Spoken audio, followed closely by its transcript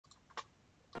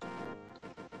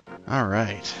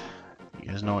Alright. You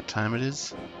guys know what time it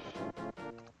is?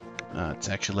 It's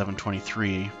actually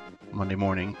 11:23 Monday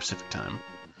morning Pacific time.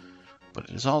 But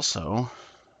it is also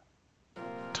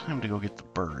time to go get the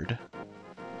bird.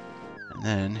 And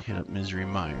then hit up Misery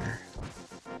Mire.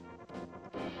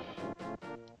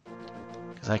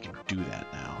 Because I can do that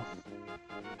now.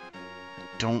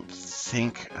 I don't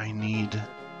think I need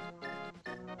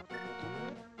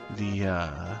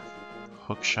the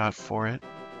hook shot for it.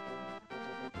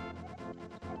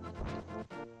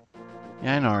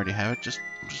 Yeah, I know I already have it. Just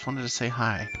wanted to say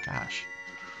hi. Gosh.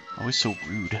 Always so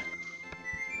rude.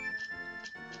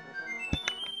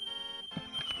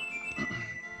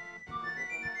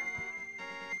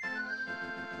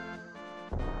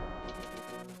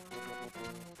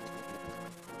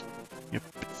 Yep,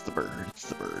 it's the bird. It's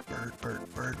the bird.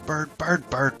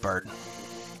 Bird.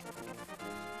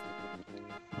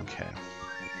 Okay.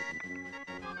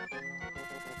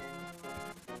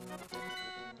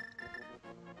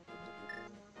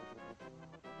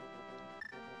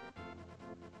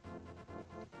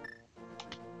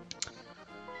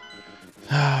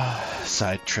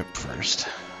 Side trip first.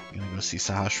 I'm gonna go see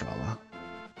Sahasrara.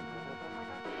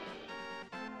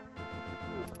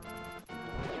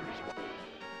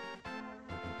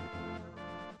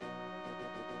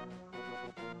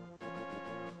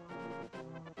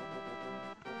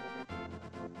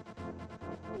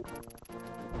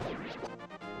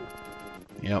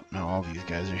 Yep, now all these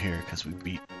guys are here because we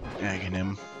beat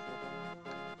Aghanim.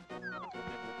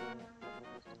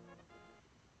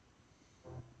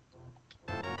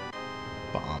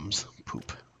 Bombs.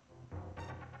 Poop.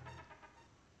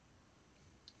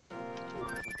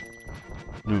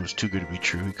 Knew it was too good to be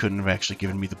true. He couldn't have actually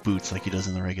given me the boots like he does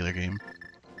in the regular game.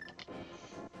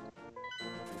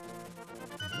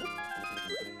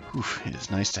 Oof, it is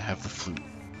nice to have the flute.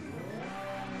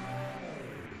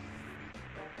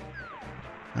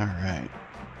 Alright.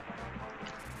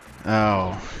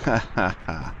 Oh,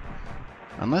 haha.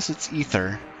 Unless it's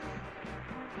Ether.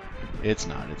 It's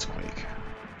not, it's Quake.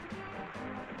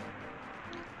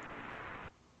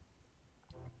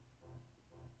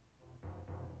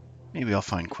 Maybe I'll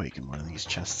find Quake in one of these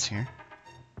chests here.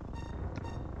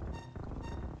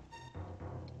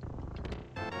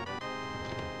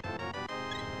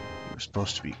 You're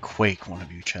supposed to be Quake, one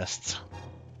of you chests.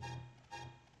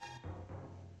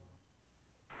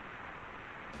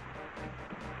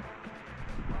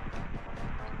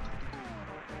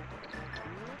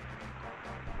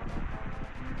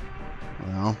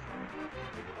 Well,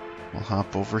 we'll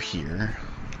hop over here.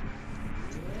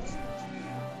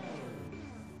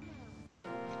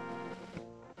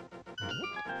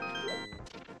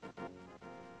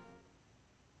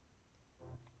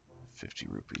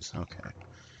 ₹50, okay.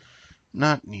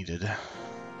 Not needed.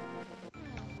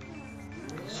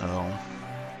 So,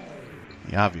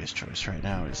 the obvious choice right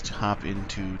now is to hop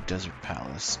into Desert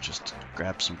Palace, just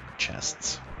grab some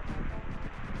chests.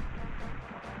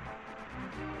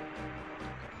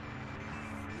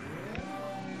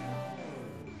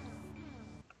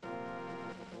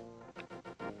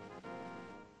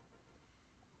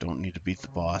 Don't need to beat the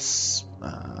boss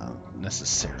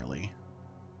necessarily.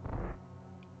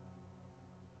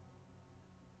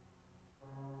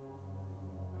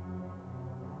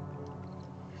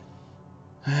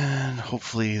 And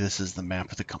hopefully this is the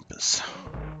map of the compass.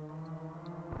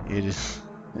 It is.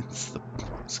 It's the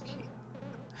boss key.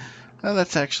 Well,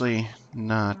 that's actually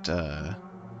not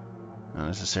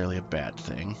necessarily a bad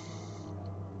thing.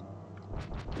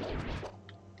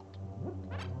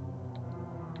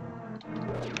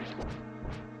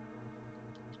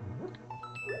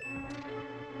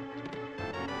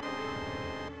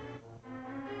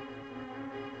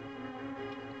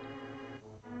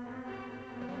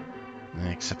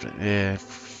 Except,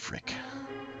 frick.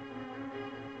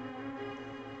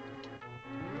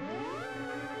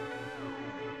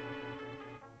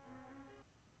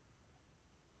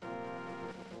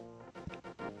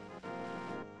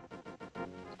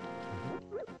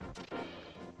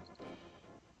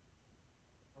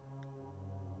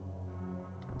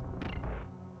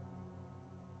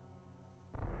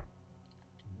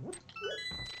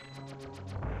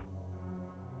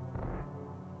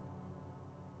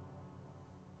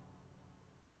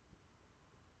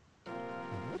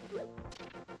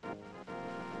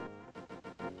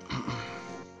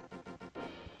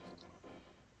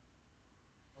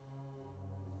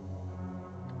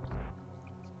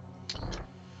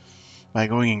 By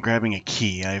going and grabbing a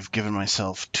key, I've given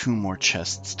myself 2 more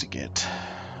chests to get.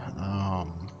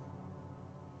 I'm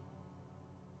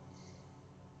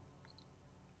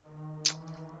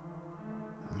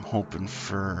hoping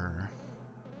for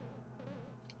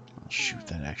Shoot,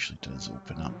 that actually does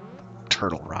open up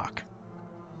Turtle Rock.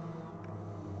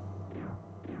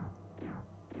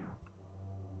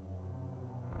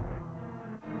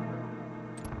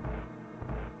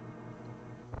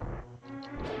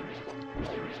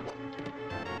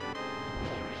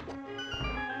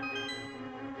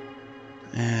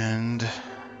 And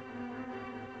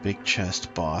big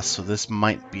chest boss, so this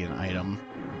might be an item,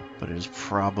 but it is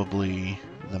probably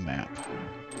the map.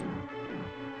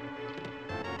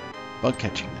 Bug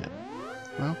catching net.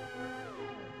 Well,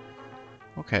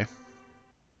 okay.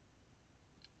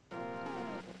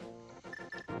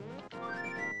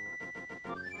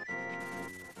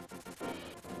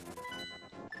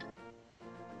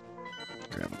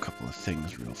 Grab a couple of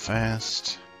things real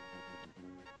fast.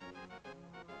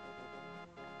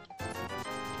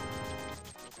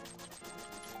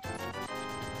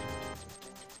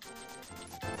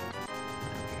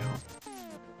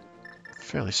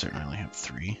 Fairly certain I only have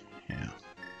 3. Yeah.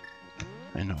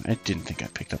 I know. I didn't think I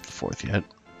picked up the 4th yet.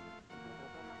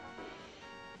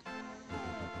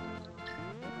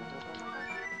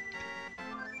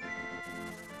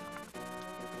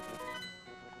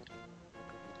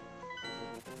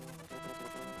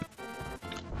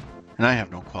 And I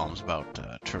have no qualms about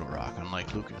Turtle Rock,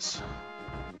 unlike Lucas.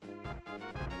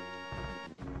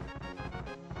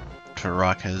 Turtle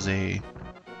Rock has a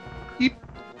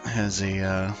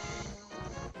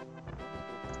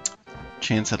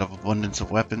chance at an abundance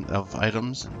of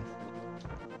items, and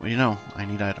well, you know, I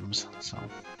need items, so.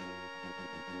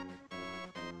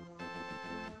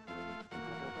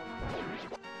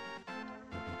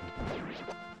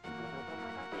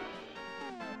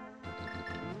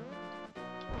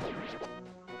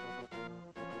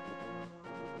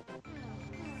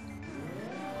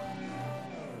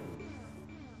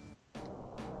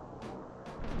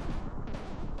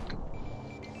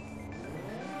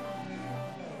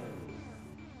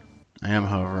 I am,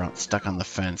 however, stuck on the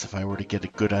fence. If I were to get a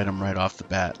good item right off the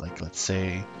bat, like let's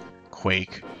say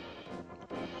Quake,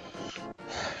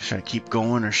 should I keep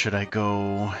going or should I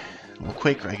go? Well,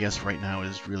 Quake, I guess right now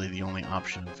is really the only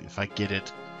option. If I get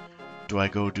it, do I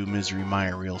go do Misery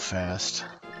Mire real fast?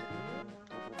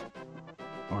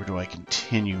 Or do I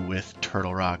continue with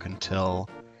Turtle Rock until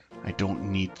I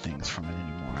don't need things from it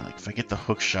anymore? Like if I get the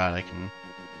hook shot, I can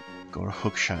go to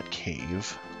Hookshot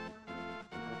Cave.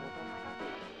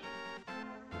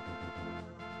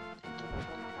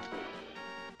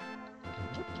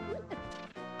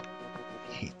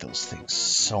 I hate those things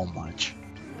so much.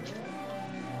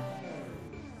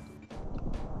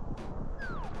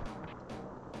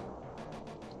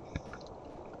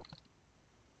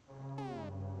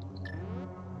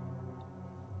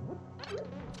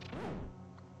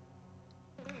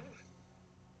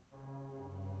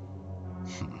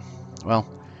 Well,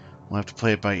 we'll have to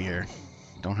play it by ear.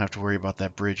 Don't have to worry about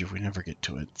that bridge if we never get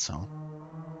to it, so.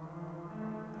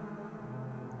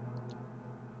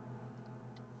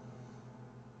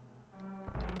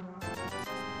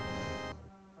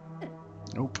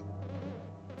 Nope.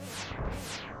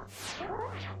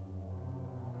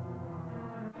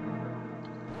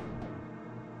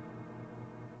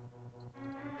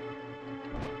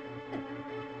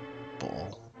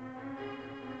 Bull.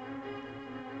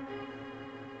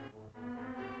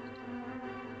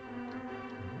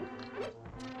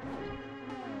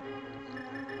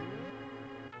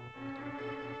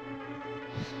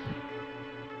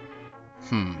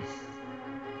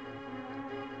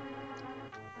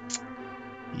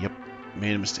 Yep,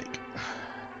 made a mistake.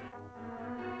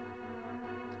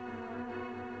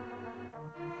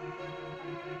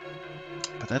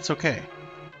 But that's okay.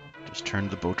 Just turn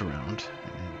the boat around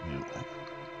and we'll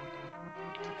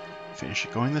finish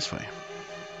it going this way.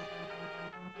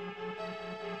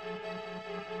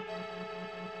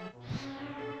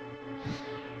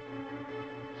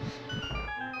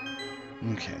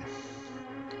 Okay.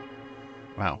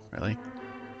 Wow, really?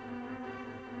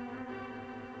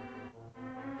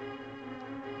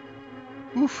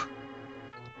 Oof.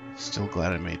 Still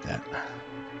glad I made that.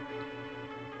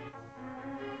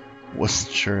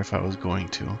 Wasn't sure if I was going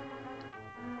to.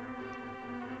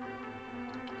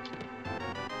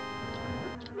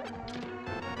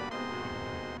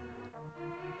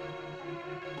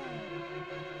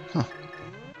 Huh.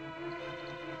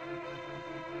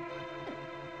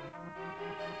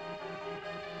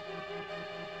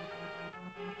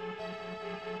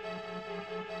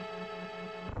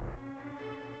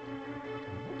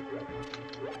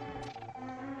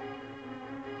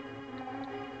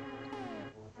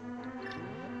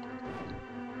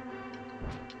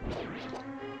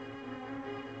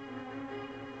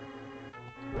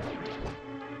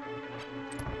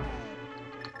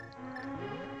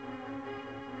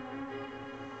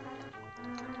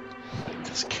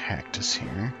 this cactus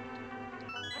here.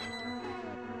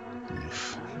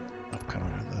 If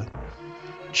upcoming are the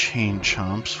chain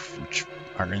chomps, which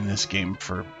are in this game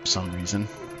for some reason.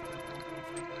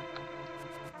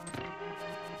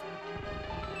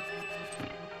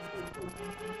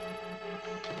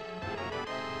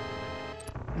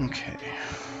 Okay.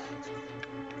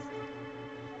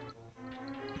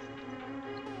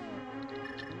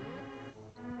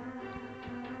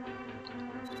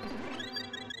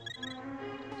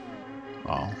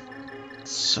 Oh,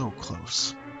 so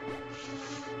close.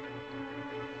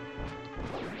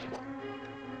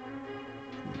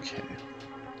 Okay.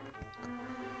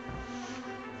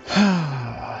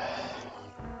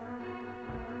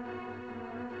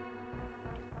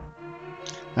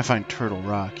 I find Turtle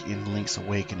Rock in Link's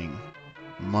Awakening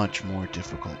much more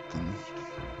difficult than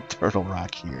Turtle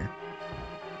Rock here.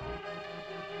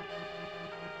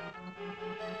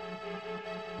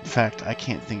 In fact, I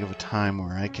can't think of a time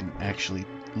where I can actually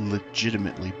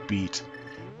legitimately beat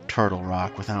Turtle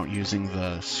Rock without using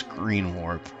the screen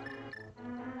warp.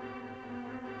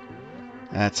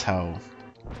 That's how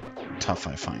tough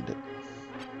I find it.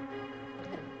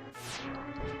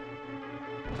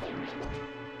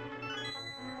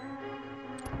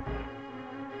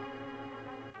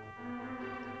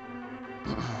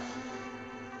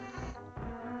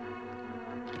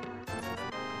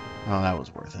 Oh, that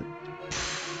was worth it.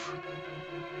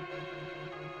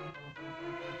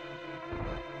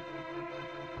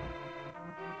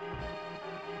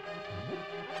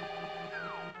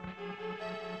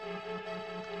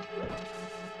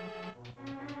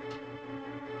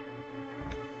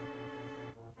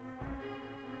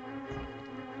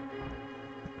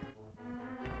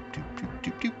 Doop, doop,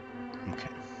 doop, doop. Okay.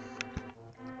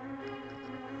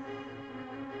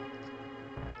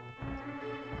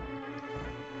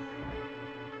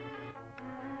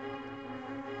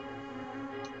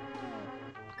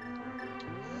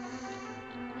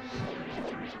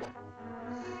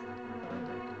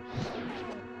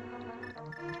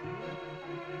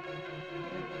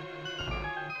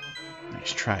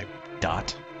 Nice try,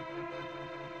 Dot.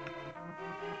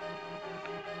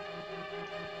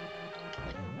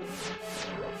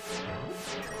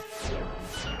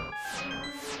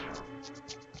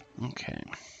 Okay.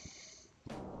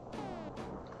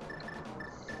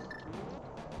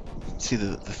 See,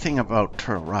 the thing about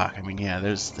Turtle Rock, I mean, yeah,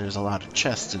 there's a lot of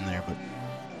chests in there, but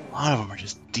a lot of them are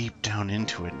just deep down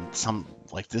into it, and some,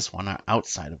 like this one, are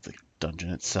outside of the dungeon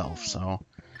itself, so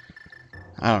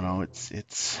I don't know,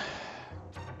 it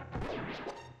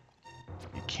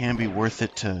can be worth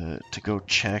it to go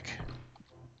check,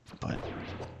 but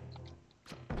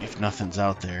if nothing's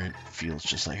out there, it feels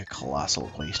just like a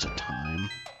colossal waste of time.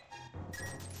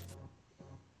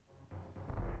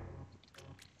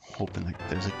 Hoping that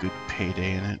there's a good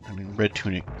payday in it. I mean, red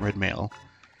tunic, red mail.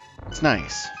 It's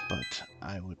nice, but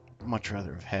I would much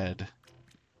rather have had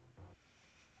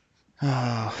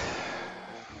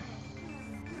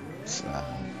it's,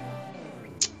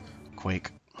 Quake.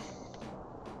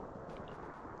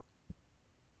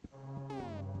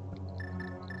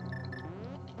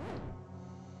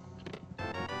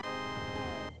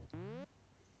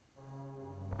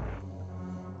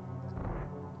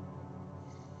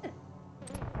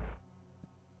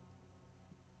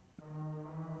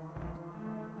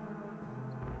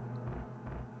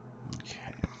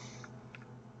 Okay.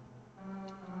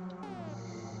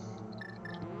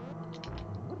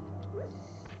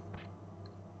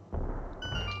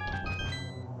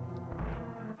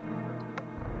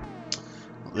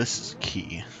 Well, this is a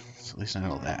key, so at least I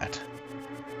know that.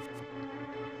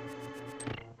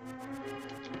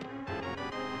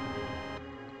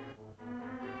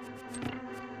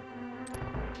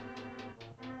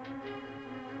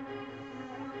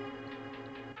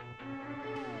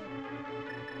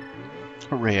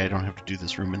 Hooray, I don't have to do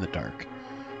this room in the dark.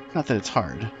 Not that it's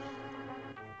hard.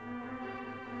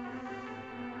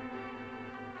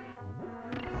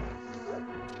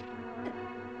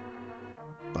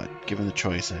 But given the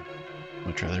choice, I'd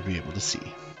much rather be able to see.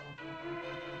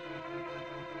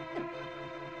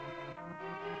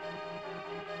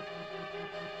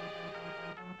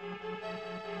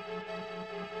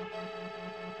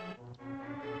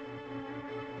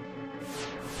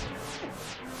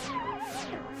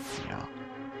 Yeah.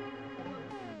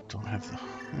 Don't have the...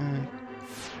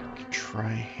 try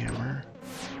hammer.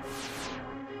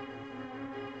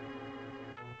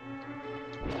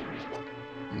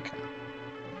 Okay.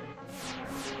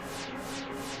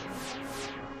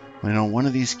 I know one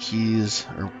of these keys,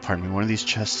 or pardon me, one of these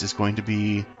chests is going to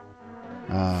be,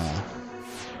 oh,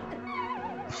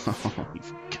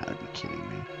 you've got to be kidding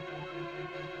me.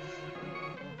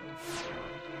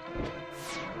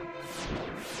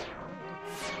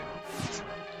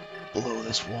 blow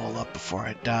this wall up before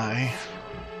I die.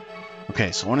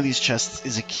 Okay, so one of these chests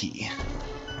is a key.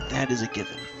 That is a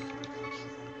given.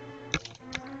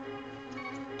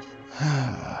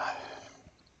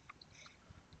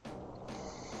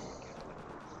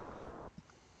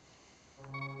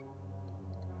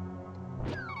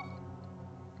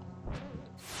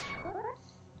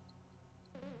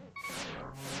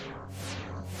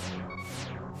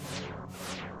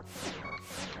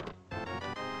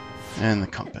 And the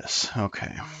compass.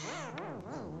 Okay.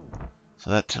 So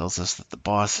that tells us that the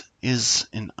boss has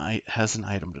an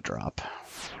item to drop.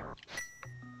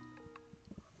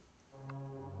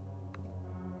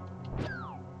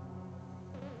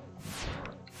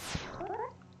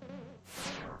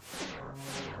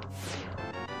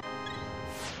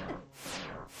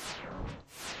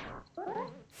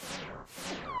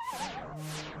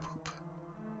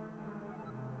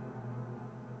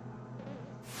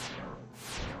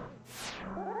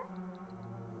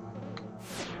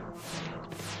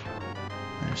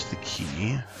 There's the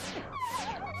key.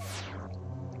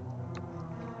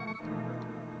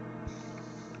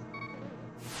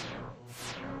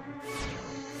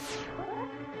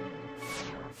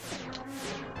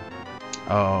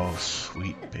 Oh,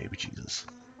 sweet baby Jesus.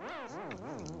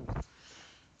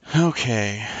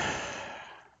 Okay.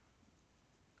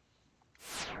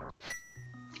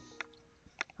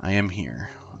 I am here.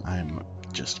 I'm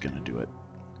just gonna do it.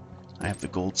 I have the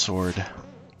gold sword.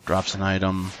 Drops an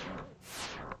item.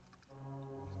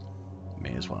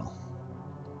 May as well.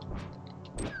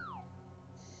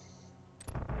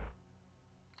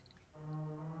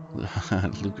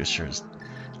 Lucas sure is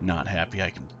not happy,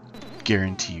 I can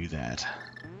guarantee you that.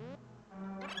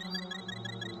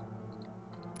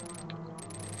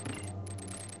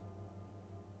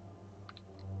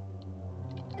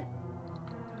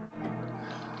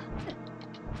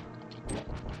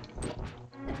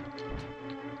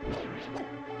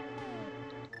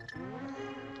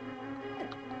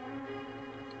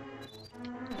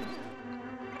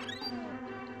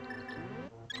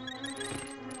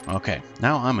 Okay,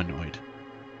 now I'm annoyed,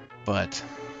 but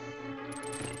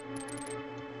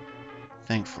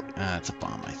thankfully, it's a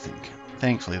bomb, I think.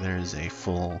 Thankfully, there is a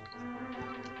full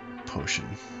potion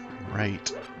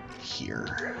right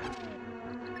here.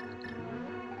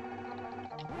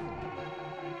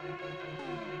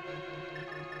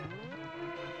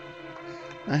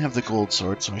 I have the gold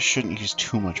sword, so I shouldn't use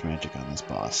too much magic on this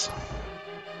boss.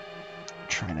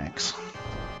 Try next.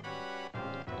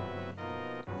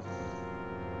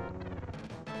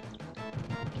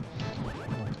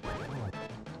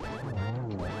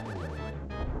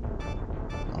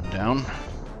 One down.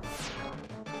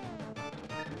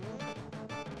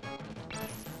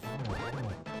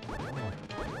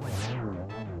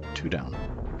 Two down.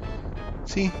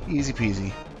 See? Easy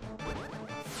peasy.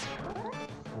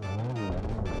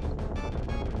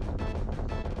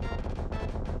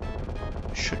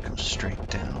 Should go straight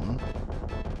down.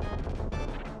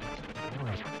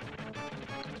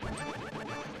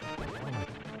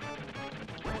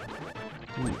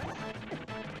 Ooh.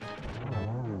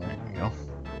 There we go.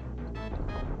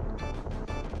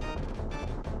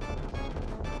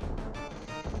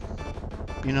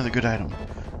 Be another good item.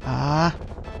 Ah.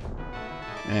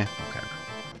 Okay.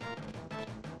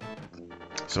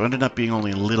 So it ended up being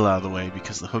only a little out of the way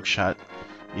because the hook shot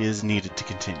is needed to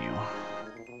continue.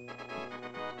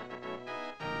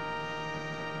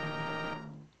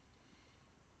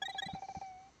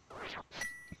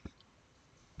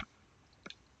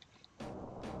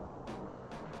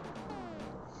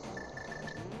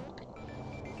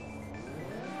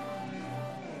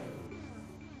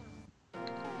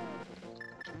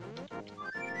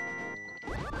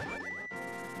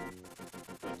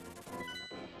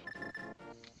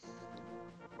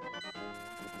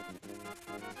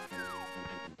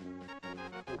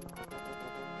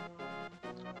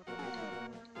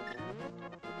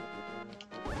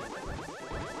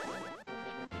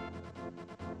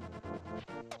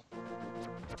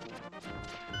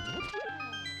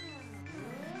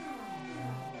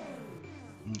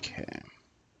 Okay.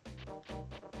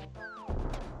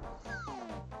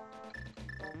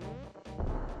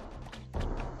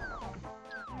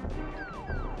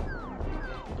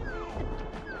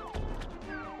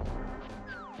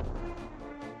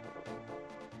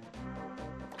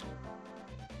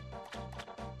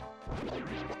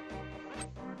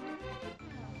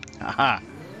 Haha!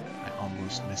 I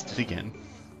almost missed it again.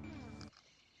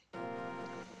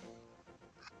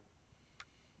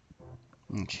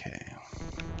 Okay.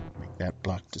 Make that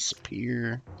block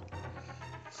disappear.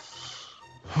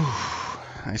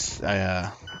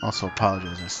 I also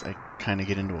apologize. I kind of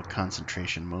get into a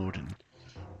concentration mode and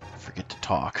forget to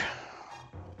talk.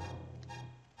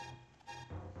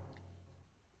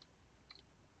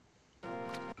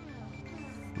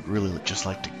 Would really just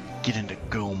like to get into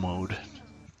go mode.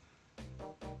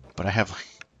 But I have,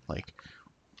 like,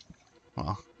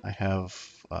 well, I have,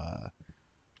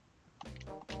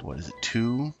 what is it,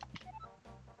 2?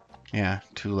 Yeah,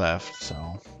 2 left,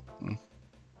 so...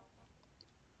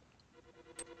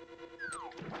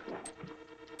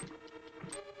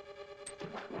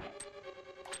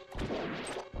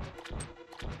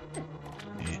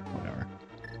 whatever.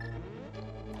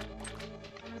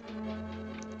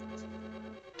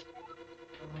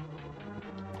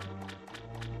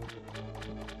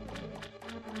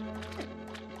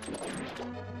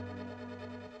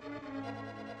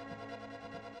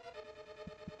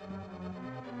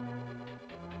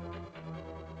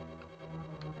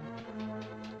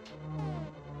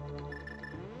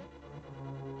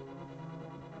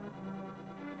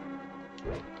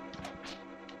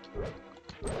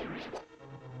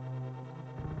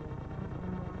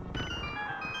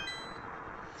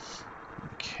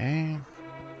 Okay.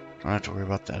 I don't have to worry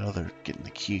about that other getting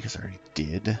the key because I already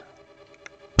did.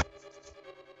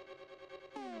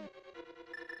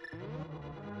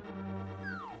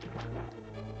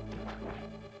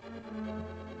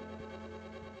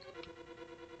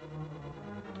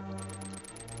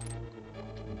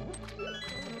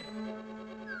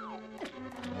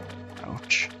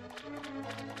 Ouch.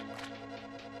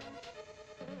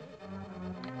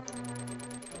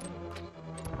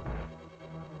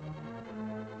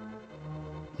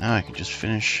 Now I can just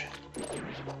finish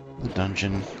the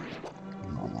dungeon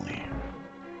normally.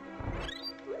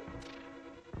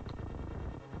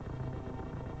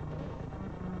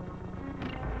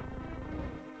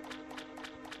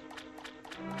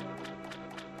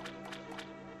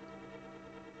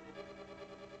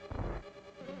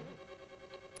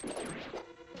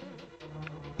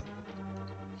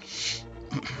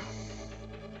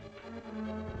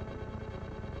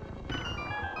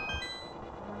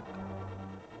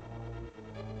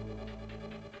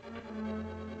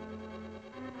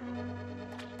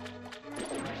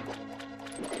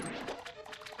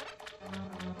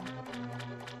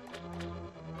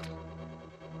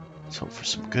 Let's hope for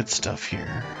some good stuff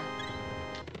here.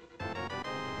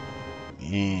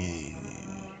 Yeah.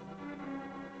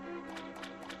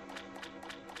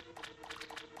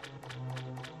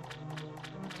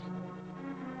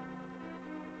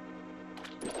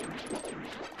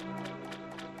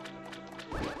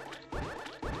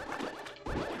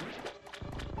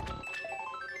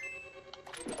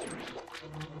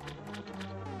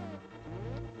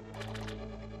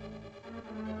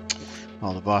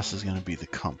 Well, the boss is going to be the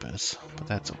compass, but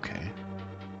that's okay.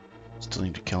 Still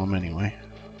need to kill him anyway.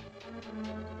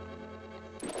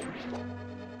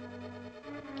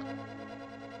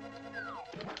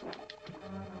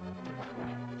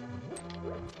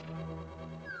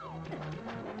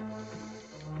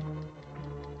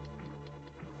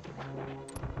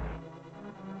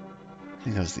 I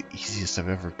think that was the easiest I've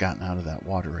ever gotten out of that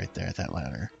water right there, that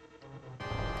ladder.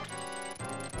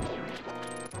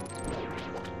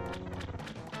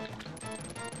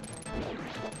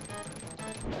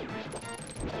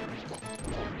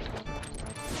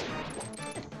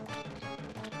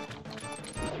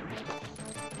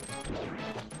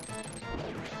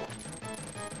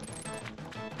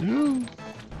 Ooh.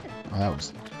 Oh, that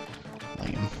was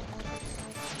lame.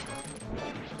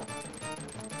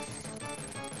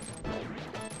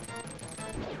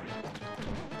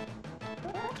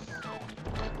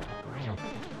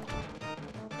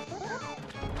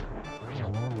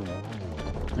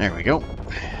 There we go.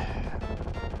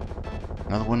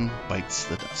 Another one bites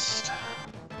the dust.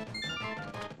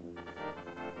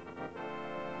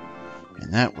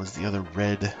 And that was the other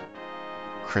red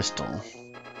crystal.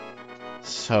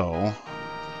 So,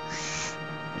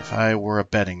 if I were a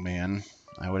betting man,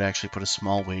 I would actually put a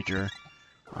small wager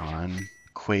on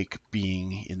Quake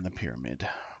being in the pyramid.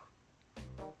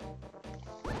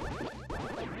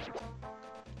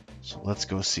 So let's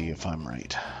go see if I'm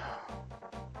right.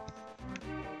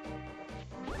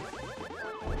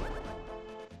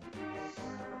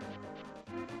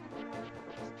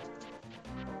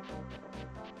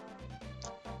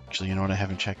 Actually, you know what I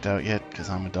haven't checked out yet? Because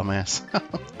I'm a dumbass.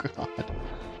 Oh, God.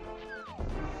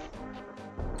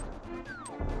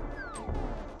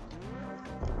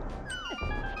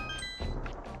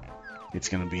 It's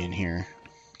gonna be in here.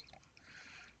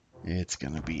 It's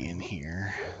gonna be in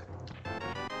here.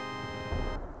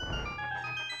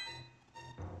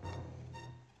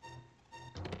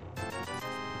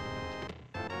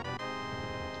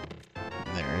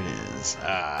 There it is.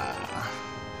 Ah.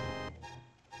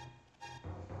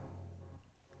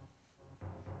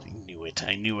 it!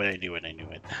 I knew it, I knew it, I knew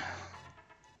it.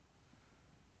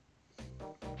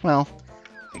 Well,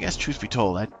 I guess truth be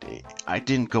told, I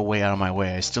didn't go way out of my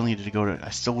way. I still needed to go to...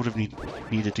 I still would have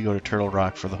needed to go to Turtle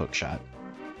Rock for the hook shot.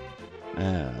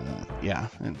 Yeah.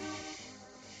 And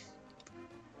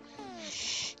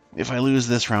if I lose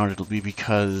this round, it'll be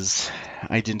because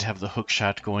I didn't have the hook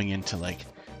shot going into, like,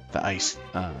 the ice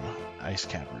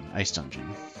cavern, ice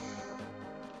dungeon.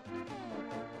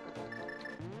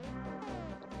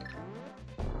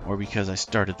 Or because I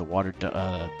started the water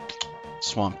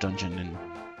swamp dungeon and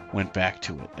went back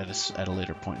to it at a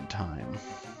later point in time.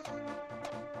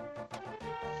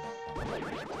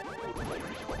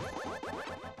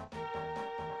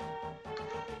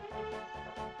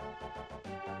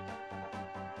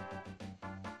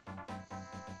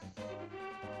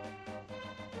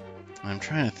 I'm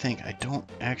trying to think. I don't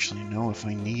actually know if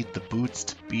I need the boots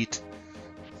to beat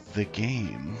the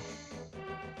game.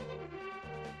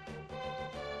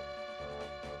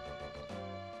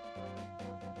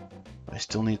 I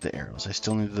still need the arrows. I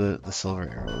still need the silver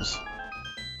arrows.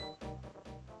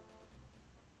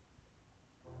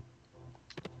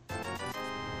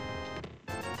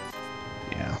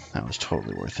 Yeah, that was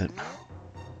totally worth it.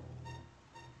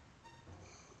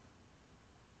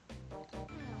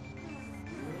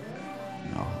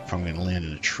 No, I'm probably gonna land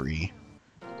in a tree.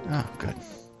 Oh, good.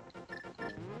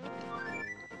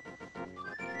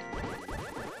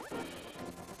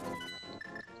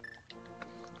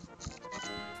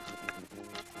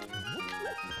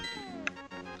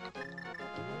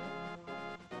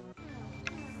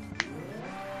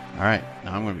 Alright,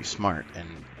 now I'm going to be smart and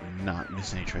not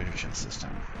miss any treasure chests this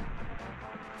time.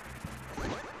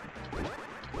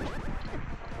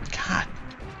 God!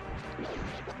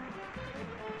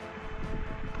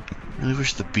 I really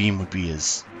wish the beam would be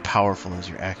as powerful as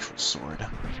your actual sword.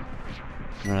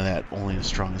 None of that only as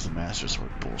strong as the Master Sword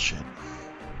bullshit.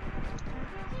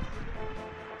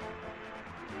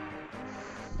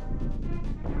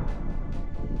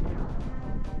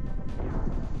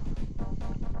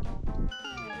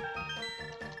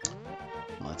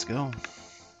 Let's go.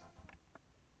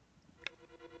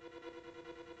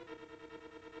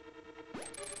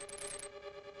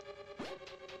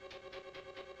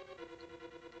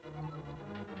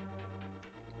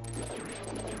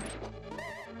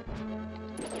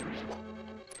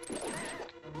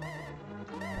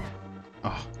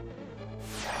 Oh.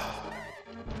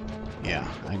 Yeah,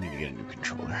 I need to get a new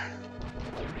controller.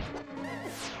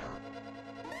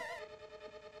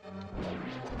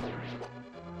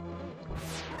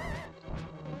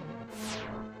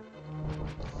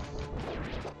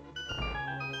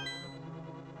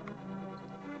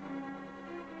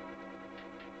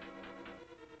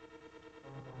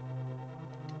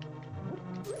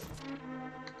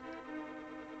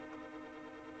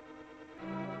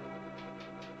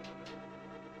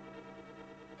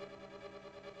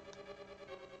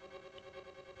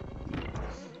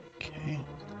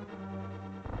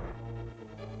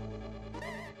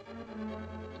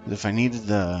 If I needed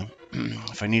the,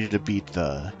 if I needed to beat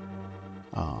the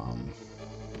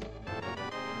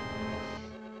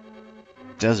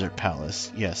Desert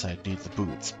Palace, yes, I'd need the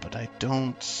boots, but I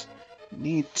don't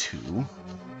need to.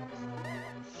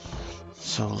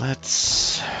 So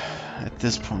let's, at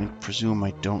this point, presume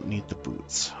I don't need the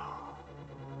boots.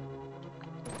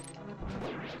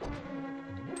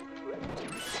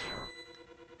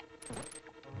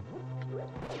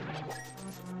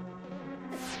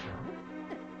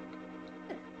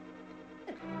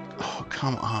 Oh,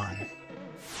 come on.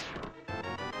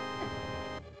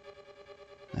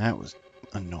 That was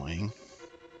annoying.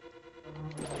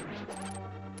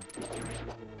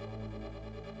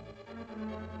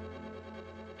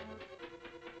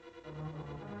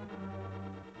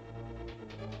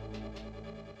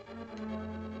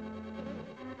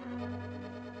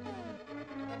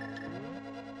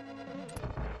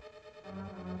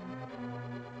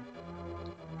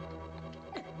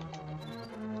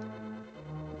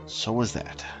 So was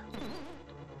that.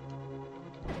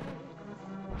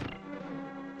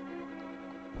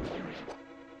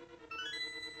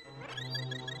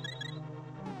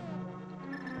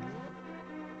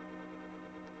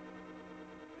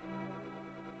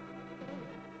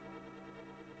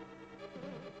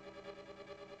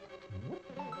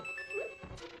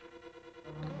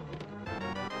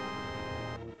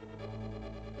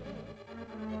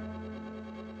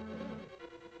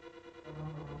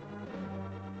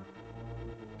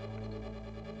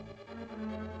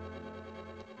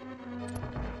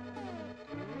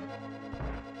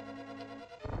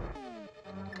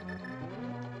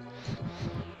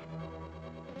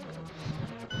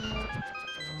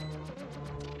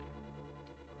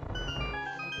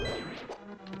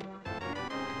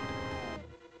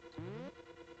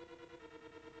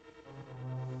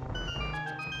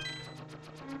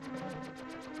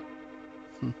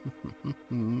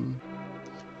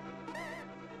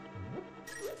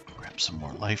 Grab some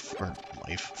more life, or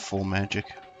full magic.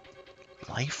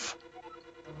 Life?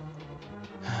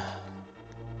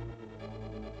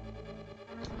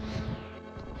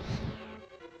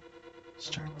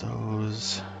 Start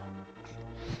those.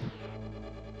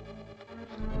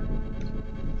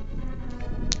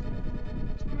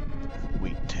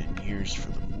 Wait 10 years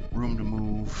for the room to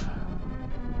move.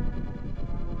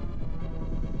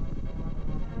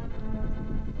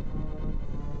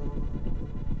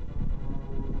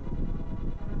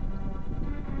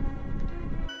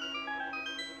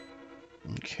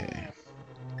 Okay.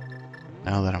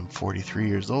 Now that I'm 43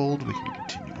 years old, we can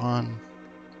continue on.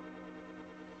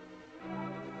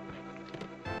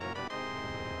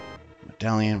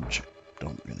 Medallion, which I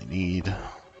don't really need.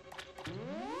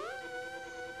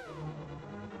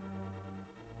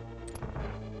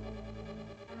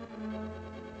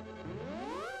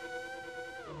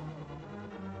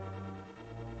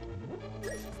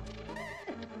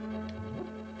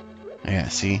 Yeah,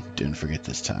 see? Didn't forget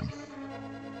this time.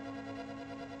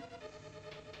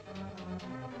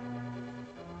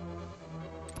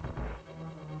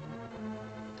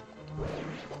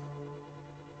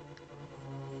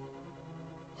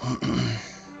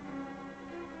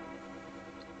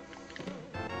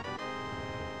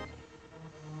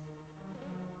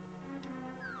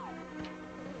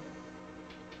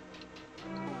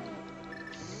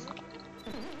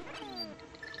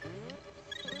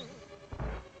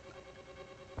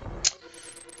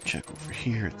 Check over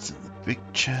here, it's in the big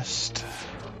chest.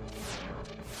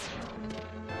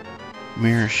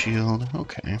 Mirror shield,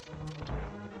 okay.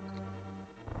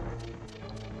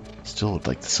 Still would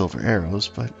like the silver arrows,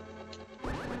 but...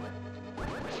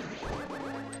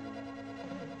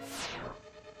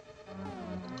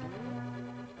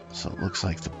 So it looks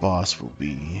like the boss will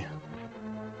be...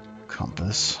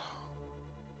 compass.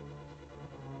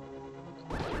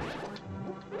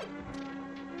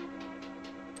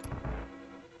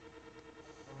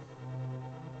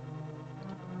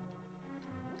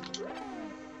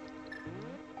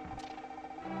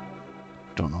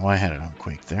 Don't know why I had it on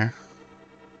Quake there.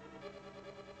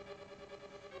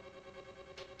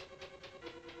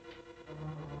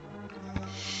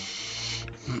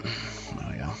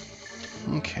 Oh yeah.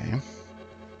 Okay.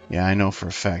 Yeah, I know for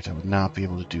a fact I would not be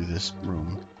able to do this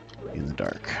room in the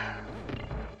dark.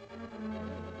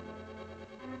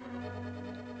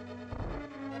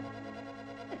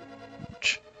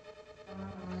 Ouch.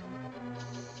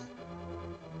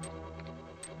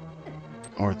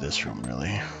 Or this room,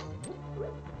 really.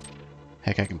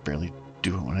 Heck, I can barely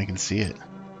do it when I can see it.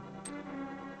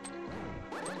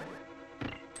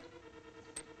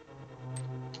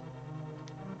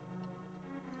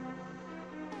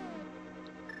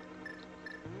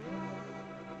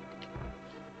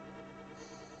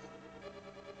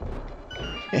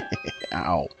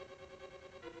 Ow.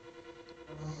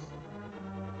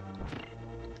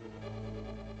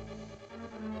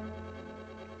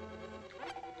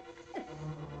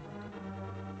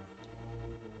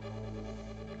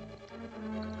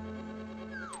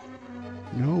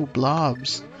 No,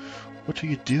 blobs. What are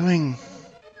you doing?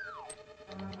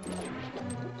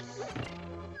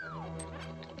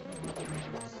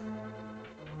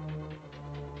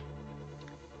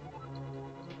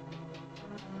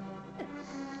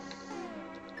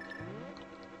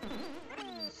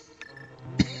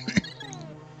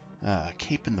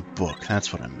 Cape in the book,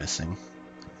 that's what I'm missing.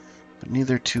 But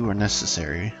neither two are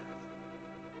necessary.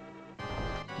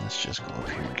 Let's just go up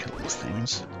here and kill these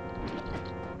things.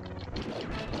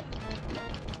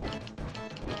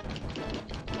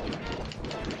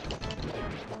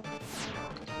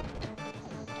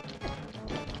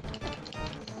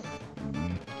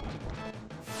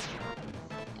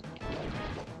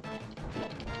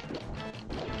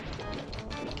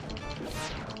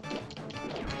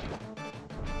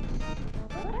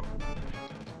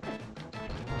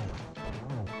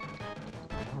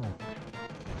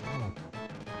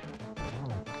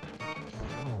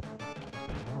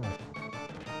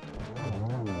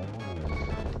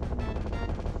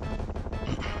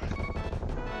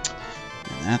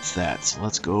 That's that. So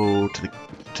let's go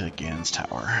to Gan's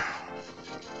tower.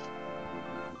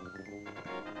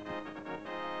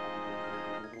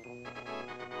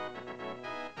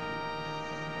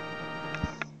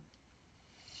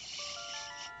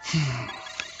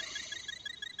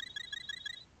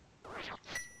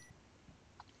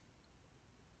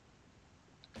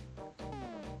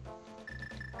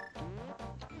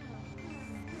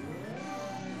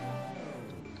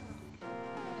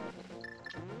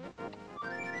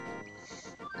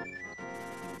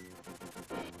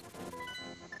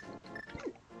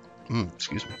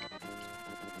 Excuse me.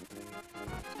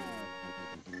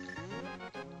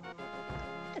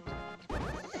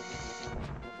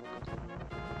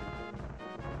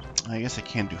 I guess I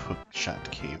can do Hookshot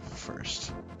Cave first,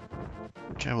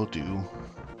 which I will do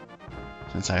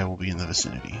since I will be in the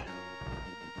vicinity.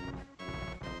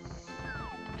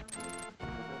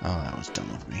 Oh, that was dumb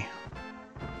of me.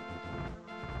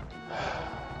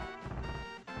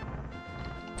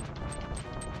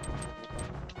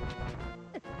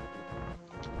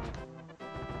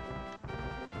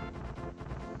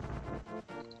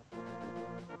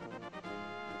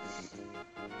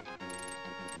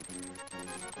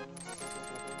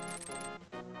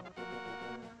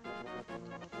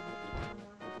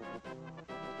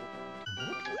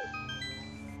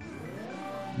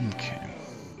 Okay.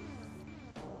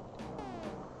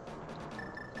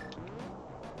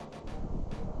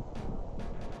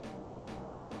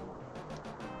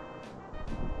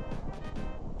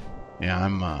 Yeah,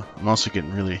 I'm also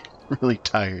getting really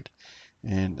tired,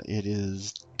 and it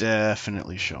is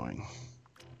definitely showing.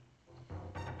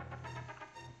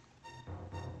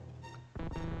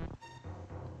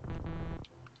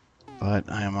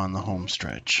 But I am on the home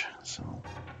stretch, so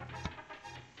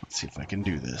let's see if I can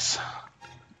do this.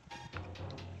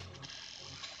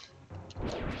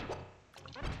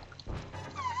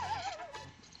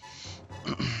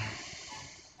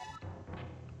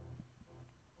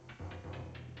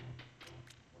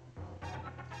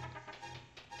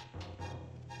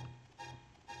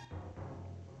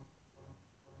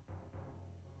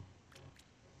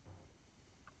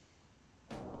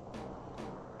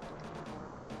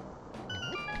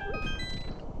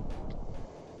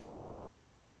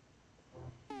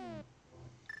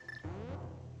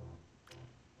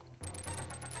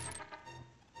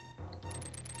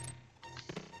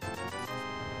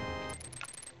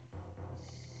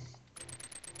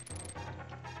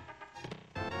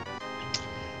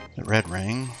 The red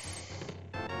ring.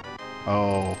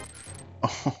 Oh.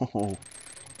 Oh.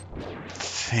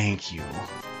 Thank you.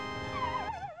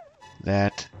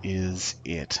 That is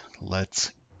it.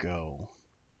 Let's go.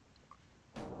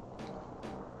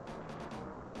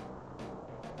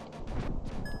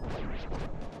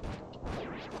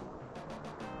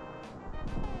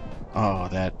 Oh,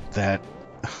 that that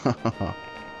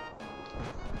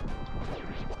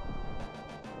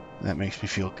makes me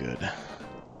feel good.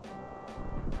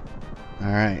 All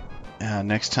right.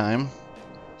 Next time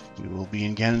we will be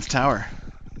in Ganon's Tower.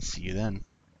 See you then.